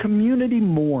those community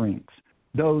moorings,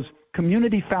 those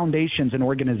community foundations and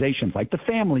organizations like the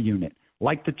family unit,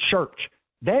 like the church,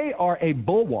 they are a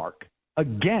bulwark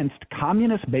against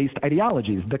communist-based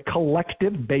ideologies, the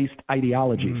collective-based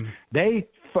ideologies. They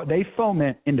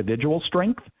foment individual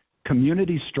strength,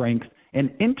 community strength, and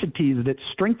entities that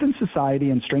strengthen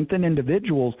society and strengthen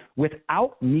individuals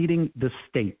without needing the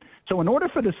state. So in order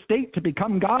for the state to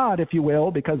become God, if you will,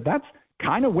 because that's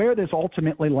kind of where this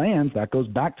ultimately lands, that goes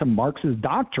back to Marx's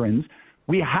doctrines,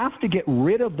 we have to get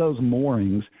rid of those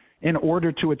moorings in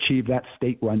order to achieve that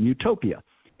state-run utopia.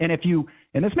 And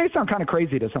and this may sound kind of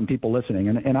crazy to some people listening,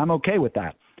 and I'm okay with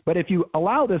that, but if you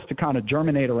allow this to kind of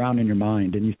germinate around in your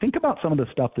mind and you think about some of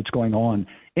the stuff that's going on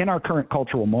in our current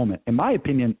cultural moment, in my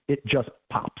opinion, it just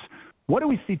pops. What do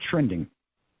we see trending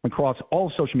across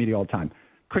all social media all the time?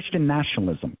 Christian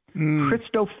nationalism,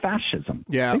 Christofascism.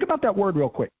 Yeah. Think about that word real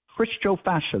quick,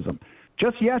 Christofascism.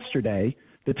 Just yesterday,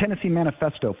 the Tennessee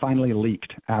Manifesto finally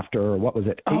leaked after, 8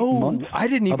 months? I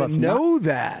didn't even know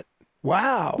that.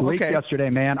 Wow. Leaked yesterday,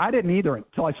 man. I didn't either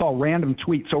until I saw a random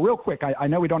tweet. So real quick, I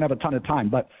know we don't have a ton of time,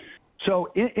 but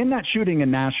so in that shooting in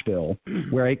Nashville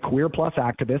where a queer plus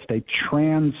activist, a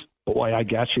trans boy, I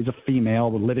guess she's a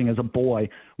female living as a boy,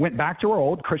 went back to her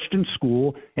old Christian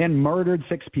school and murdered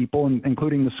 6 people,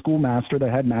 including the schoolmaster,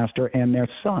 the headmaster, and their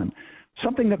son.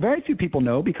 Something that very few people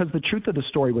know because the truth of the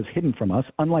story was hidden from us,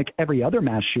 unlike every other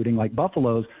mass shooting like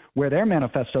Buffalo's, where their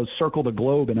manifestos circle the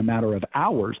globe in a matter of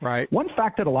hours. Right. One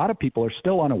fact that a lot of people are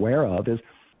still unaware of is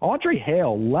Audrey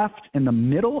Hale left in the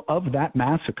middle of that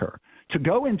massacre to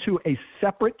go into a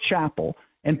separate chapel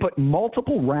and put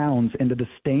multiple rounds into the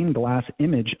stained glass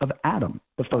image of Adam,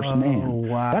 the first man.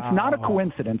 Wow. That's not a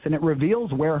coincidence, and it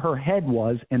reveals where her head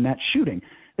was in that shooting.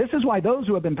 This is why those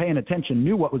who have been paying attention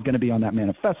knew what was going to be on that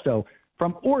manifesto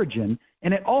from origin,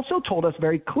 and it also told us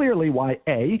very clearly why,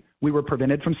 A, we were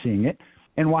prevented from seeing it,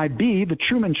 and why, B, the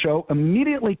Truman Show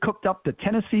immediately cooked up the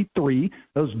Tennessee 3,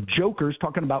 those jokers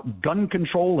talking about gun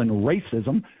control and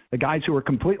racism, the guys who were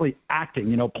completely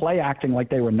acting, play acting like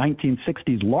they were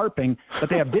 1960s LARPing, but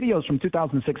they have videos from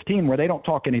 2016 where they don't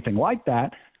talk anything like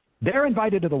that. They're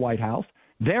invited to the White House.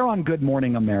 They're on Good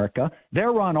Morning America.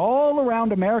 They're run all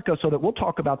around America so that we'll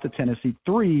talk about the Tennessee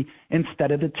 3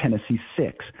 instead of the Tennessee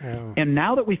 6. Oh. And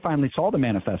now that we finally saw the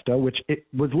manifesto, which it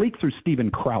was leaked through Steven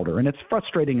Crowder, and it's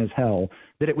frustrating as hell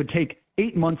that it would take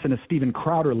 8 months in a Steven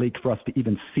Crowder leak for us to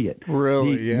even see it.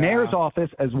 Really? The mayor's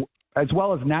office, as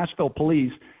well as Nashville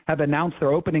police, have announced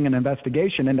they're opening an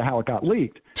investigation into how it got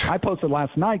leaked. I posted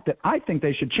last night that I think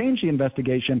they should change the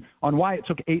investigation on why it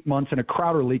took 8 months in a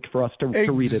Crowder leak for us to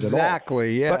read it at all.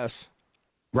 Exactly, yes.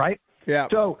 Right? Yeah.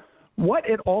 So what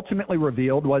it ultimately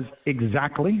revealed was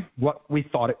exactly what we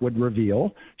thought it would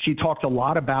reveal. She talked a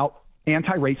lot about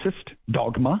anti-racist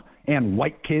dogma and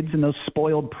white kids and those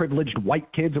spoiled, privileged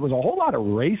white kids. It was a whole lot of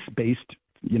race-based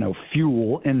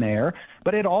fuel in there,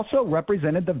 but it also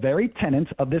represented the very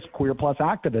tenets of this queer plus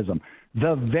activism.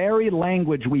 The very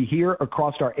language we hear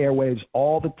across our airwaves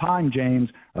all the time, James,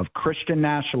 of Christian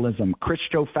nationalism,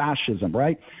 Christo-fascism,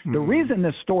 right? The reason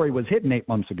this story was hidden 8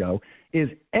 months ago is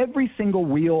every single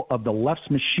wheel of the left's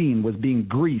machine was being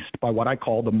greased by what I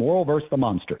call the moral versus the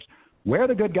monsters. We're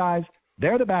the good guys,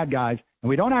 they're the bad guys, and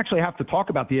we don't actually have to talk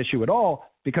about the issue at all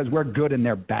because we're good and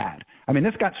they're bad. I mean,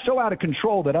 this got so out of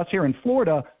control that us here in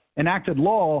Florida enacted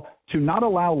law to not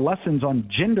allow lessons on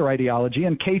gender ideology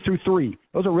in K through 3.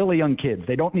 Those are really young kids.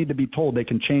 They don't need to be told they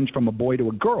can change from a boy to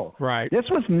a girl. Right. This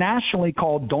was nationally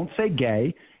called Don't Say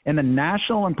Gay, and the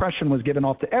national impression was given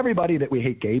off to everybody that we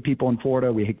hate gay people in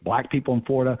Florida, we hate black people in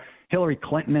Florida. Hillary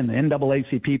Clinton and the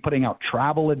NAACP putting out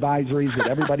travel advisories that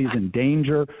everybody's in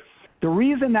danger. The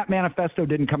reason that manifesto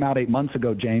didn't come out 8 months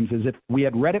ago, James, is if we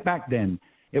had read it back then,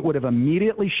 it would have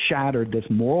immediately shattered this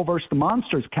moral versus the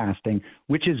monsters casting,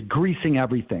 which is greasing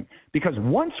everything. Because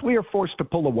once we are forced to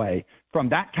pull away from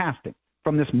that casting,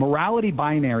 from this morality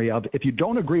binary of if you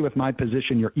don't agree with my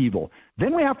position, you're evil,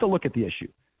 then we have to look at the issue.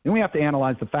 Then we have to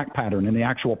analyze the fact pattern and the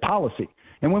actual policy.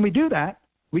 And when we do that,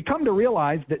 we come to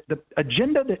realize that the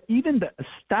agenda that even the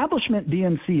establishment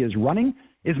DNC is running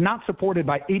is not supported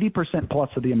by 80% plus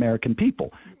of the American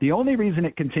people. The only reason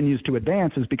it continues to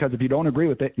advance is because if you don't agree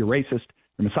with it, you're racist,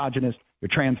 you're misogynist, you're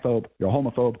transphobe, you're a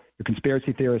homophobe, you're a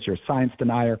conspiracy theorist, you're a science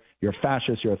denier, you're a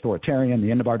fascist, you're authoritarian, the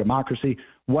end of our democracy,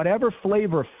 whatever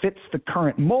flavor fits the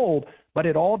current mold, but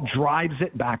it all drives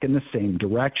it back in the same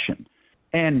direction.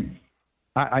 And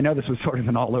I know this was sort of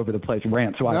an all over the place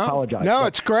rant, so I apologize. No,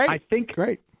 it's great. I think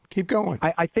great. Keep going.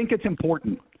 I think it's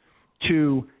important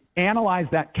to analyze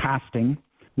that casting.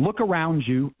 Look around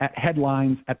you at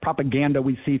headlines, at propaganda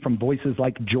we see from voices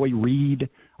like Joy Reid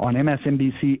on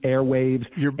MSNBC airwaves,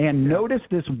 and notice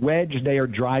this wedge they are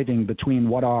driving between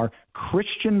what are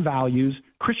Christian values,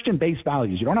 Christian-based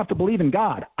values. You don't have to believe in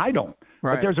God. I don't.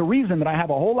 Right. But there's a reason that I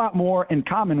have a whole lot more in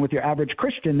common with your average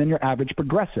Christian than your average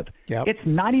progressive. Yep. It's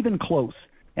not even close.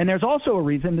 And there's also a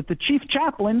reason that the chief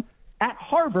chaplain at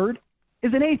Harvard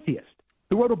is an atheist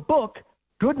who wrote a book,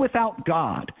 Good Without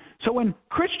God. So when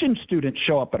Christian students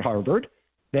show up at Harvard,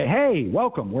 they, hey,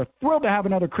 welcome. We're thrilled to have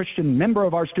another Christian member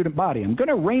of our student body. I'm going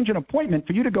to arrange an appointment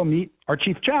for you to go meet our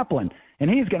chief chaplain, and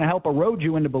he's going to help erode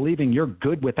you into believing you're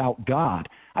good without God.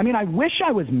 I mean, I wish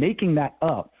I was making that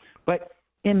up, but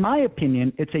in my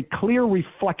opinion, it's a clear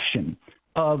reflection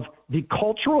of the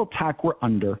cultural attack we're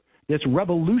under, this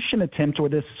revolution attempt or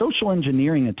this social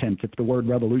engineering attempt, if the word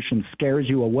revolution scares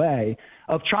you away,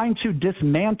 of trying to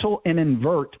dismantle and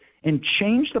invert and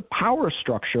change the power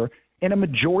structure in a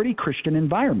majority Christian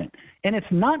environment. And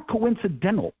it's not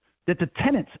coincidental that the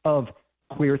tenets of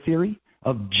queer theory,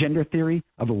 of gender theory,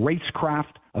 of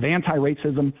racecraft, of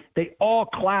anti-racism, they all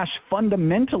clash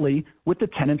fundamentally with the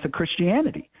tenets of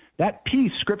Christianity. That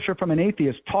piece, Scripture from an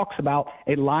Atheist, talks about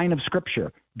a line of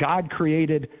Scripture. God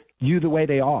created you the way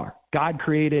they are. God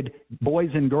created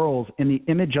boys and girls in the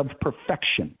image of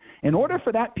perfection. In order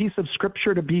for that piece of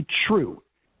Scripture to be true,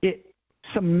 it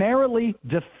summarily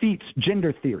defeats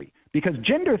gender theory, because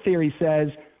gender theory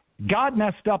says God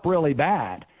messed up really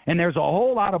bad, and there's a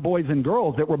whole lot of boys and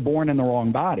girls that were born in the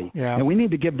wrong body. Yeah. And we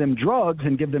need to give them drugs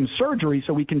and give them surgery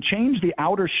so we can change the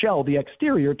outer shell, the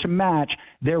exterior, to match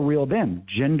their real them.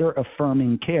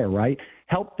 Gender-affirming care, right?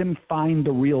 Help them find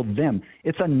the real them.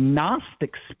 It's a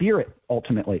Gnostic spirit,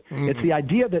 ultimately. It's the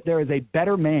idea that there is a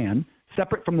better man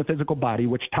separate from the physical body,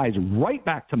 which ties right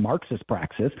back to Marxist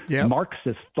praxis,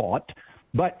 Marxist thought.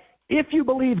 But if you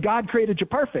believe God created you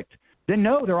perfect, then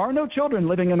no, there are no children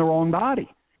living in the wrong body.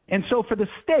 And so for the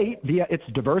state, via its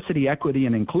diversity, equity,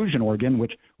 and inclusion organ,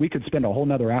 which we could spend a whole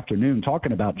nother afternoon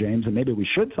talking about, James, and maybe we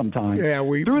should sometime,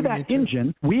 through that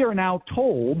engine, we are now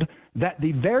told that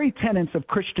the very tenets of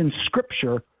Christian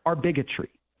scripture are bigotry.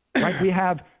 Right? We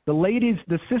have the ladies,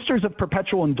 the sisters of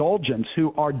perpetual indulgence,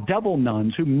 who are devil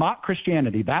nuns, who mock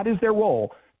Christianity. That is their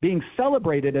role, being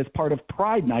celebrated as part of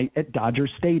Pride Night at Dodger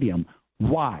Stadium.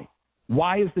 Why?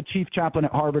 Why is the chief chaplain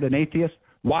at Harvard an atheist?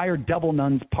 Why are devil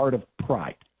nuns part of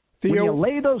Pride? Theo, when you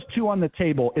lay those two on the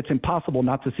table, it's impossible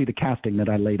not to see the casting that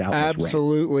I laid out.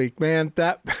 Absolutely, man.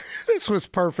 This was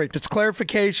perfect. It's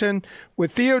Clarification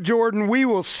with Theo Jordan. We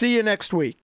will see you next week.